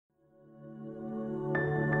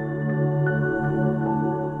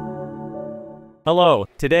Hello,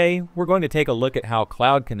 today we're going to take a look at how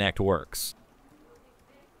Cloud Connect works.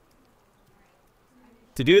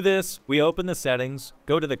 To do this, we open the settings,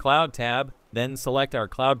 go to the Cloud tab, then select our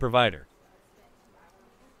cloud provider.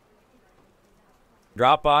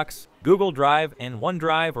 Dropbox, Google Drive, and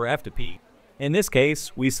OneDrive or F2P. In this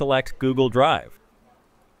case, we select Google Drive.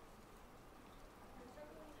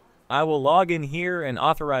 I will log in here and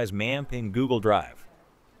authorize MAMP in Google Drive.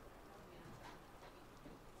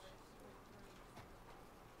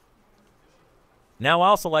 Now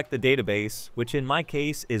I'll select the database, which in my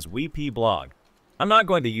case is WP Blog. I'm not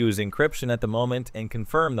going to use encryption at the moment and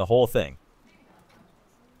confirm the whole thing.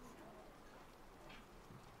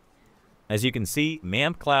 As you can see,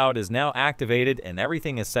 MAMP Cloud is now activated and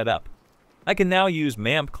everything is set up. I can now use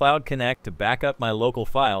MAMP Cloud Connect to back up my local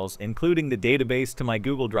files, including the database to my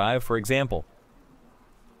Google Drive, for example.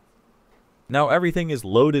 Now everything is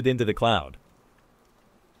loaded into the cloud.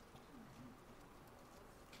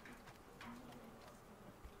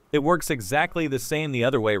 It works exactly the same the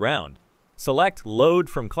other way around. Select Load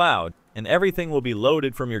from Cloud, and everything will be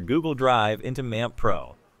loaded from your Google Drive into MAMP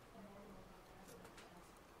Pro.